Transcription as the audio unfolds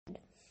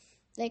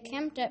They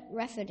camped at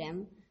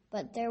Rephidim,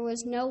 but there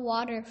was no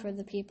water for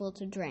the people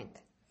to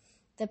drink.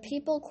 The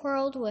people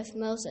quarreled with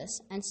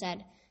Moses and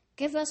said,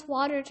 "Give us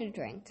water to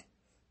drink."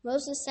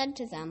 Moses said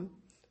to them,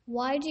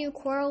 "Why do you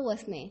quarrel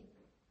with me?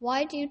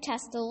 Why do you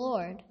test the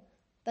Lord?"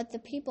 But the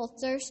people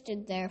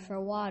thirsted there for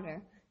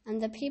water,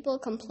 and the people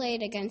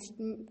complained against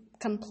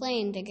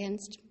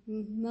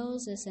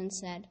Moses and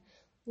said,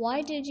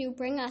 "Why did you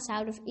bring us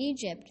out of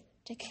Egypt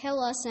to kill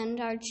us and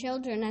our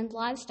children and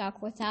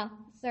livestock without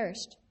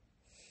thirst?"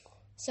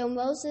 So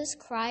Moses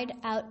cried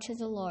out to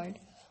the Lord,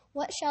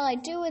 "What shall I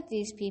do with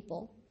these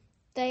people?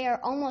 They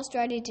are almost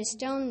ready to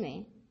stone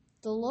me."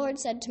 The Lord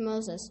said to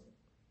Moses,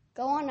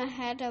 "Go on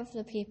ahead of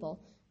the people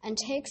and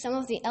take some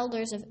of the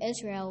elders of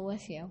Israel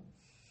with you.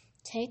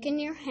 Take in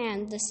your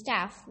hand the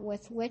staff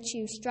with which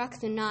you struck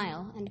the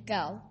Nile and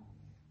go.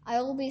 I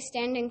will be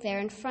standing there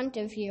in front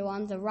of you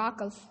on the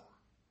rock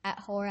at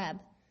Horeb.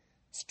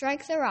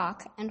 Strike the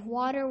rock, and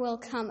water will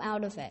come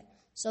out of it,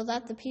 so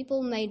that the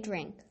people may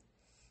drink."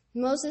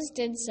 Moses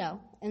did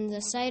so in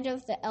the sight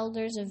of the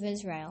elders of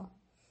Israel.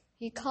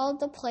 He called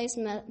the place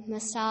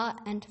Massah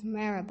and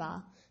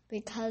Meribah,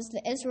 because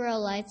the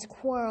Israelites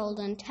quarreled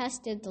and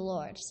tested the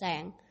Lord,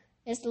 saying,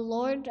 "Is the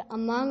Lord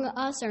among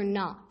us or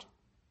not?"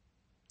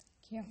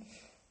 Thank you.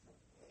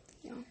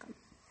 You're welcome.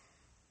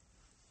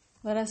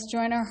 Let us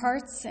join our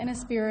hearts in a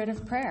spirit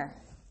of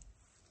prayer.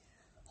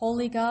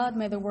 Holy God,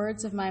 may the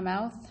words of my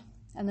mouth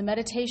and the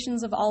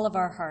meditations of all of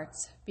our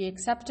hearts be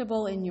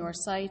acceptable in your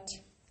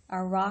sight,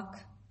 our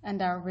rock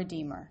and our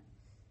Redeemer.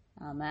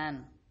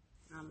 Amen.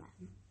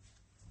 Amen.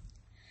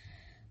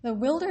 The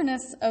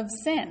wilderness of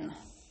sin.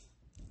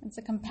 It's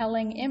a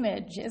compelling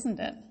image, isn't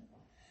it?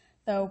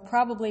 Though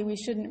probably we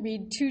shouldn't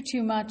read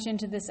too much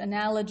into this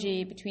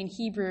analogy between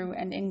Hebrew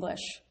and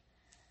English,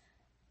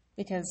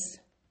 because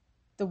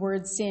the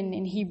word sin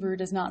in Hebrew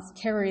does not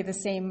carry the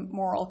same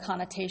moral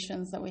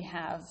connotations that we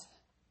have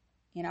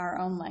in our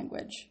own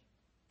language.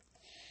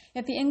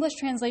 Yet the English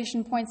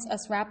translation points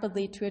us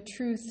rapidly to a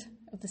truth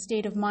of the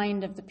state of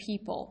mind of the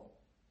people.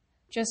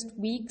 Just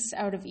weeks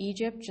out of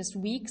Egypt, just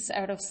weeks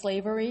out of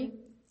slavery,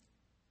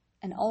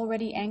 and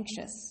already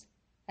anxious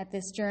at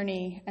this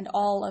journey and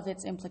all of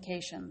its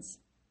implications.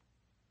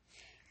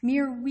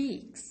 Mere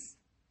weeks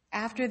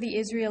after the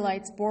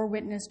Israelites bore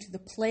witness to the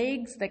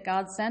plagues that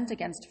God sent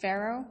against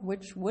Pharaoh,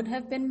 which would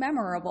have been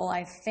memorable,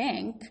 I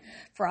think,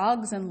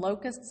 frogs and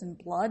locusts and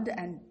blood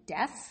and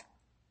death.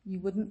 You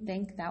wouldn't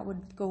think that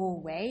would go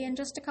away in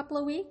just a couple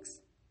of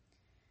weeks?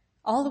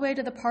 All the way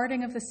to the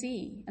parting of the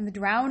sea and the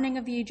drowning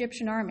of the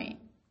Egyptian army.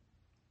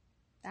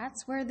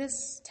 That's where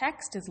this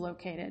text is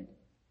located.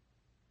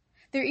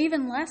 They're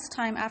even less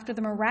time after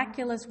the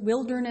miraculous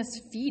wilderness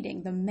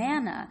feeding, the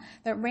manna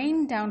that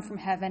rained down from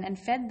heaven and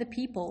fed the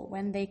people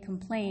when they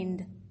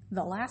complained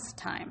the last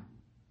time.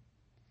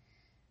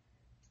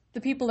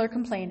 The people are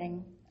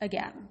complaining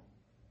again.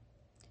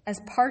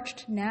 As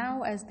parched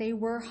now as they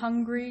were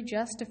hungry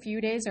just a few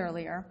days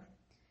earlier,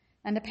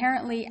 and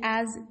apparently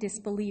as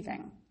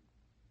disbelieving.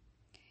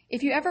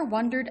 If you ever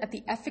wondered at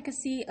the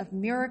efficacy of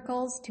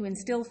miracles to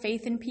instill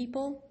faith in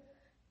people,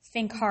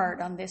 think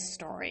hard on this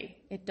story.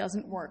 It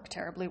doesn't work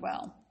terribly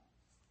well.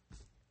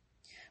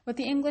 What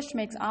the English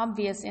makes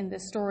obvious in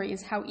this story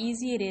is how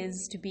easy it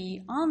is to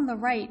be on the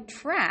right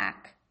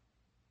track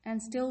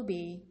and still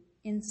be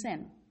in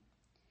sin.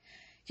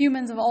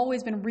 Humans have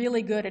always been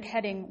really good at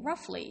heading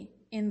roughly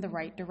in the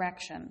right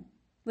direction,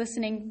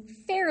 listening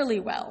fairly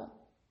well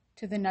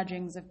to the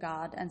nudgings of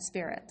God and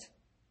Spirit,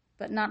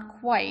 but not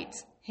quite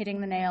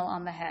hitting the nail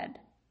on the head,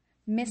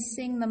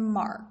 missing the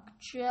mark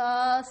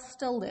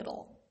just a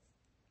little.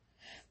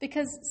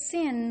 Because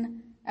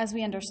sin, as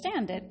we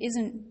understand it,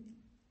 isn't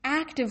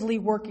actively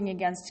working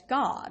against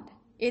God.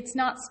 It's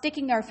not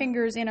sticking our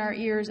fingers in our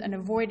ears and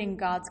avoiding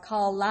God's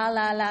call, la,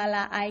 la, la,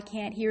 la, I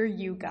can't hear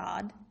you,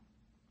 God.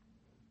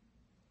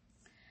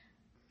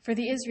 For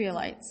the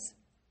Israelites,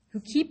 who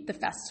keep the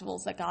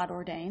festivals that God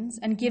ordains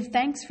and give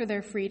thanks for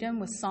their freedom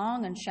with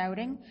song and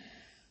shouting,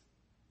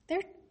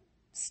 they're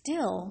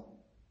still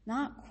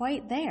not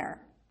quite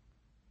there.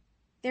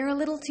 They're a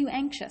little too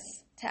anxious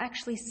to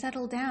actually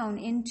settle down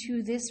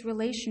into this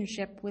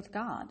relationship with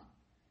God.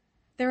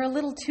 They're a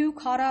little too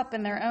caught up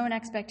in their own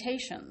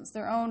expectations,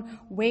 their own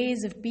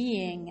ways of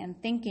being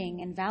and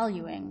thinking and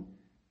valuing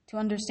to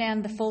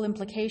understand the full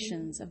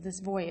implications of this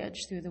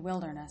voyage through the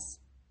wilderness.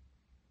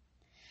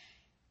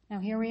 Now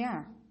here we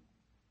are,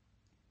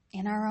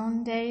 in our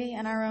own day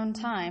and our own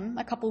time,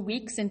 a couple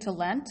weeks into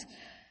Lent,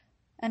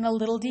 and a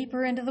little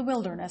deeper into the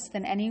wilderness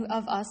than any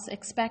of us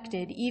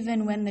expected,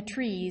 even when the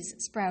trees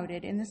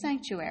sprouted in the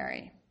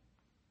sanctuary.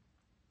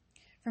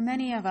 For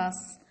many of us,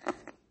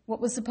 what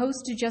was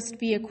supposed to just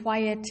be a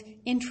quiet,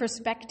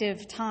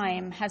 introspective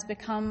time has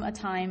become a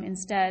time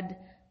instead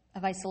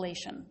of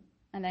isolation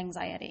and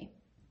anxiety,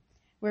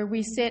 where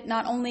we sit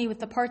not only with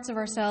the parts of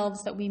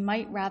ourselves that we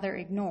might rather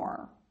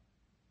ignore,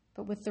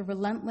 but with the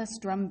relentless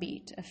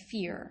drumbeat of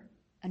fear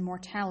and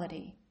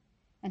mortality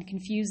and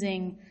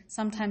confusing,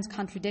 sometimes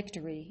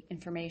contradictory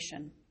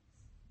information.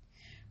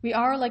 We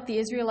are, like the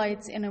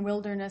Israelites in a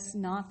wilderness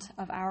not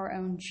of our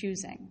own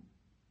choosing,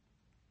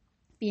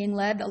 being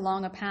led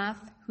along a path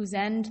whose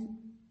end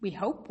we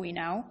hope we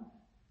know,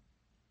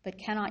 but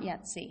cannot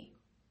yet see.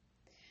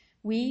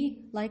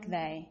 We, like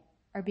they,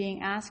 are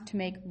being asked to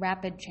make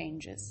rapid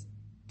changes,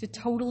 to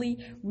totally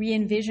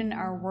re-envision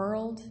our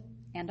world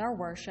and our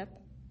worship,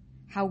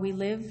 how we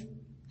live,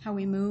 how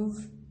we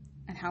move,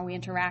 and how we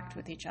interact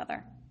with each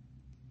other.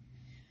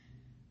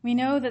 We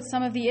know that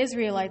some of the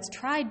Israelites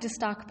tried to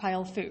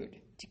stockpile food,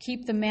 to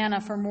keep the manna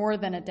for more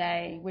than a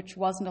day, which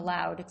wasn't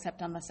allowed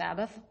except on the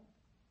Sabbath.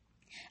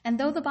 And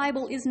though the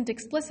Bible isn't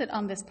explicit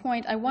on this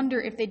point, I wonder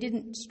if they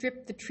didn't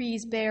strip the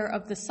trees bare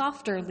of the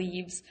softer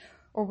leaves,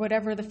 or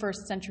whatever the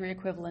first century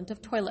equivalent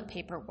of toilet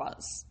paper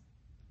was.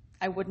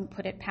 I wouldn't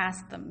put it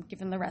past them,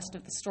 given the rest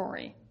of the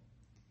story.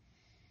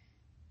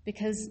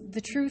 Because the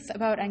truth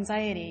about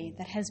anxiety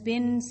that has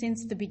been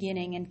since the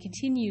beginning and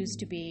continues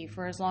to be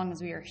for as long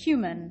as we are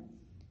human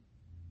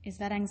is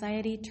that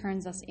anxiety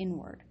turns us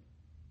inward.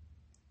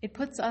 It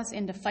puts us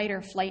into fight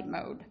or flight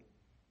mode.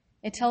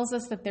 It tells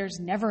us that there's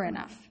never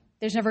enough.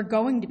 There's never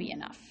going to be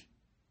enough.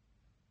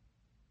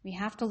 We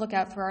have to look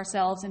out for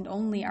ourselves and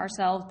only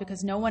ourselves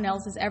because no one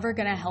else is ever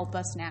going to help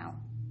us now.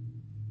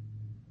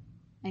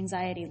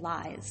 Anxiety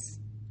lies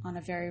on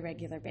a very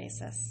regular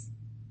basis.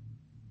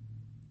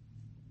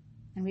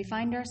 And we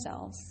find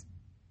ourselves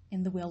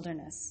in the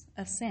wilderness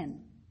of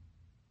sin,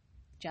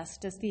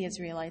 just as the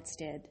Israelites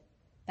did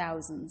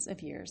thousands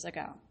of years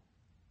ago.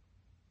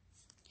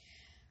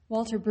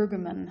 Walter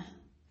Brueggemann,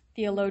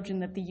 theologian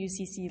that the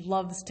UCC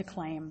loves to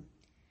claim,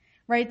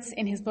 writes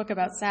in his book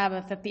about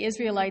Sabbath that the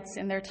Israelites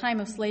in their time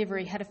of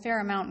slavery had a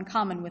fair amount in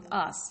common with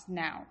us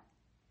now.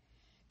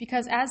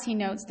 Because, as he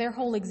notes, their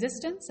whole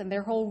existence and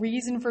their whole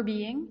reason for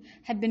being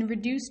had been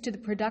reduced to the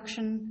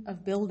production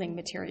of building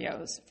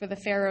materials for the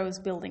Pharaoh's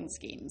building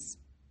schemes.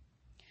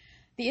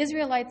 The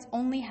Israelites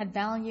only had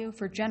value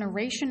for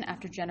generation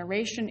after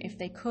generation if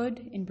they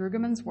could, in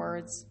Brueggemann's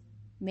words,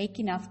 make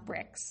enough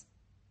bricks.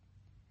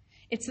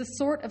 It's the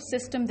sort of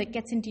system that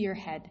gets into your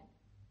head.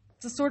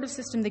 It's the sort of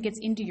system that gets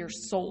into your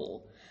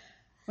soul,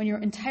 when your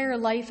entire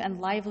life and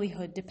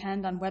livelihood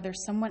depend on whether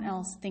someone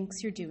else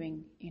thinks you're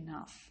doing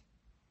enough.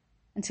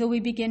 Until we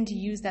begin to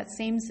use that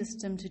same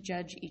system to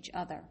judge each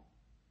other,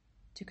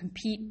 to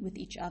compete with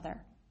each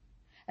other,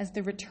 as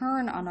the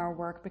return on our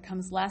work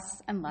becomes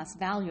less and less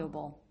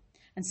valuable.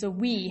 And so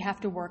we have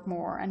to work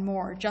more and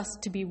more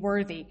just to be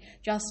worthy,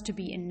 just to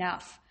be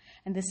enough.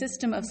 And the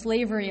system of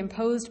slavery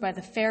imposed by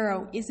the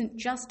Pharaoh isn't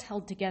just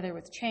held together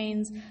with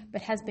chains,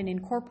 but has been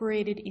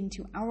incorporated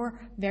into our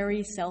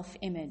very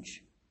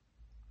self-image,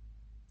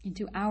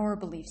 into our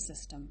belief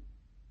system,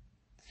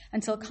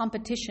 until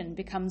competition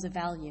becomes a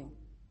value.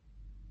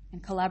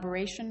 And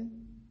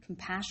collaboration,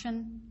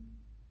 compassion,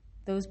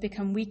 those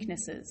become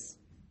weaknesses,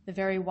 the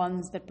very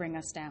ones that bring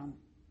us down.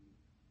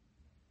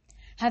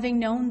 Having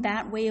known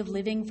that way of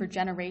living for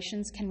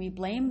generations, can we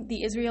blame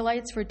the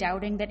Israelites for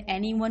doubting that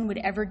anyone would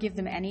ever give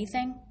them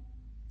anything?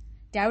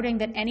 Doubting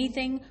that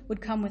anything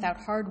would come without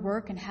hard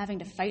work and having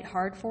to fight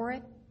hard for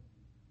it?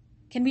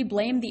 Can we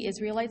blame the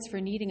Israelites for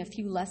needing a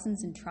few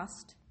lessons in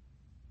trust?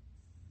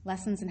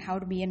 Lessons in how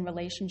to be in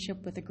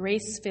relationship with a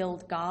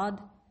grace-filled God,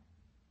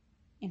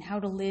 in how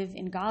to live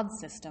in God's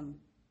system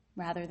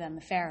rather than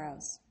the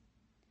Pharaoh's?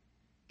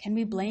 Can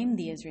we blame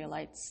the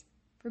Israelites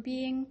for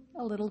being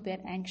a little bit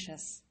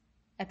anxious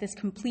at this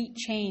complete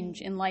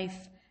change in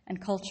life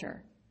and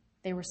culture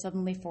they were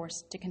suddenly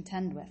forced to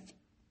contend with?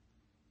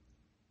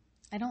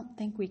 I don't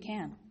think we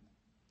can.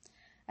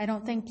 I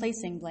don't think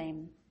placing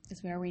blame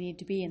is where we need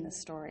to be in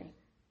this story.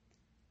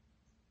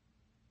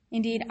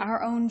 Indeed,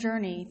 our own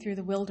journey through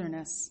the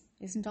wilderness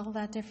isn't all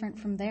that different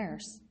from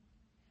theirs.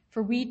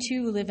 For we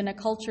too live in a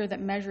culture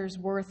that measures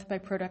worth by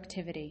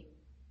productivity,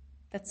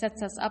 that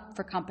sets us up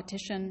for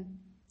competition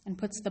and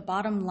puts the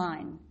bottom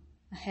line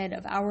ahead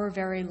of our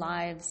very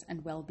lives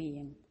and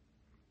well-being.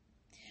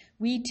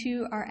 We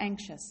too are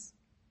anxious,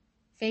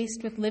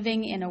 faced with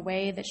living in a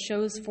way that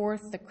shows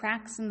forth the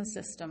cracks in the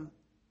system,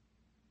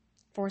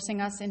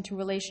 forcing us into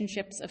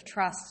relationships of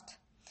trust,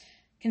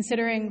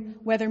 considering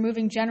whether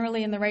moving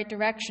generally in the right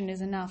direction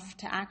is enough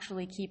to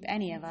actually keep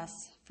any of us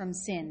from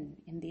sin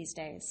in these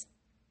days.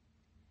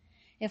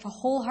 If a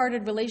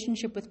wholehearted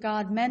relationship with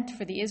God meant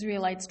for the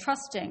Israelites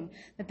trusting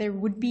that there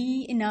would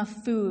be enough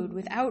food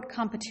without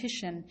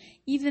competition,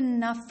 even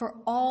enough for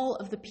all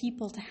of the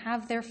people to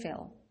have their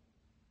fill,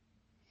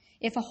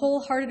 if a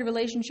wholehearted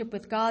relationship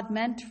with God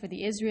meant for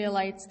the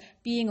Israelites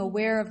being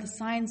aware of the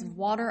signs of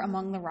water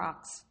among the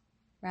rocks,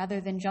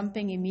 rather than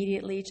jumping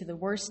immediately to the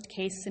worst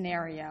case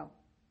scenario,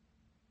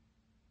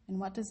 and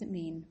what does it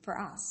mean for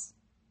us?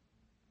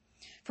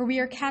 For we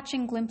are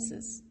catching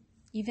glimpses,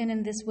 even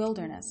in this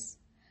wilderness,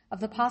 of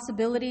the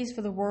possibilities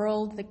for the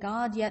world that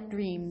God yet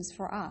dreams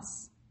for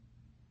us,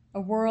 a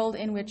world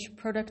in which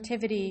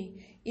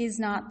productivity is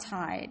not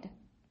tied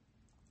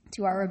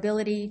to our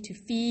ability to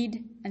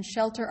feed and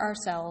shelter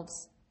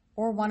ourselves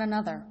or one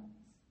another,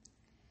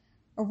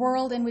 a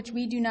world in which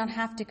we do not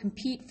have to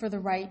compete for the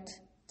right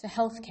to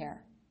health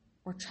care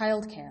or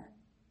child care.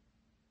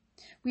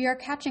 We are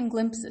catching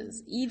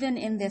glimpses, even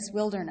in this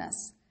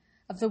wilderness,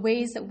 of the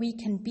ways that we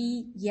can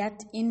be yet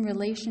in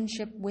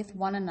relationship with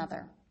one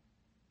another,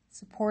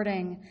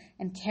 supporting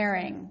and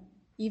caring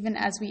even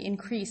as we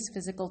increase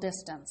physical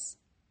distance.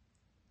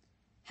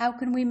 How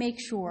can we make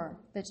sure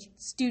that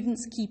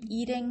students keep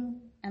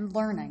eating and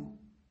learning?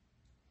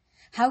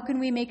 How can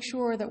we make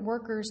sure that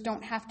workers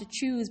don't have to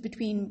choose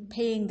between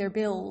paying their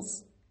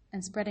bills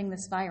and spreading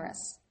this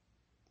virus?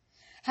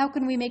 How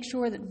can we make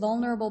sure that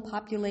vulnerable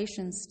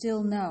populations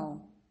still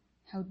know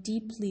how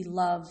deeply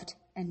loved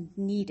and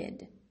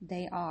needed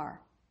they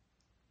are?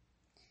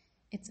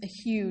 It's a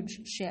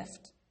huge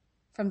shift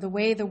from the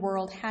way the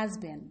world has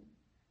been,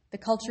 the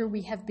culture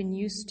we have been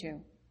used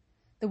to,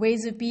 the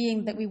ways of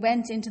being that we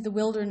went into the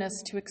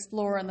wilderness to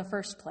explore in the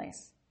first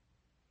place.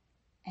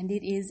 And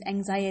it is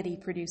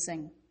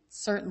anxiety-producing,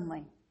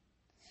 certainly.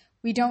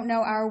 We don't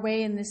know our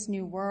way in this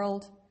new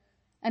world.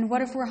 And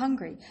what if we're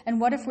hungry? And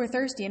what if we're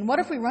thirsty? And what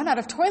if we run out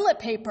of toilet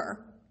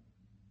paper?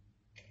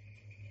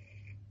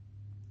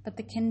 But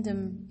the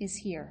kingdom is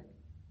here.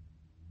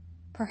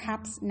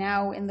 Perhaps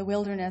now in the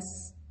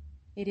wilderness,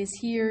 it is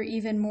here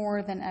even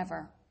more than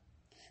ever.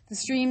 The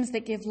streams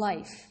that give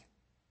life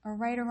are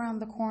right around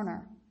the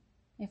corner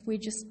if we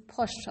just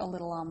push a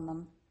little on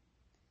them.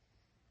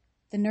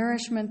 The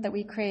nourishment that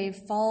we crave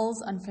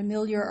falls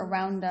unfamiliar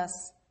around us,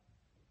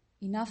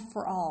 enough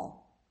for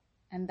all,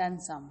 and then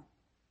some.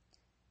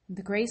 And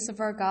the grace of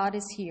our God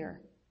is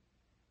here,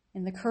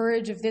 in the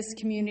courage of this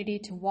community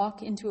to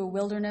walk into a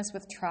wilderness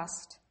with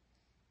trust,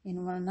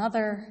 in one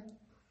another,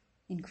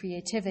 in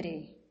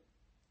creativity,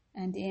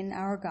 and in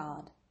our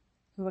God,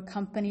 who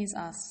accompanies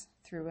us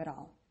through it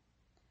all.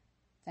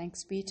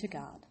 Thanks be to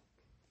God.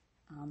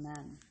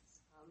 Amen.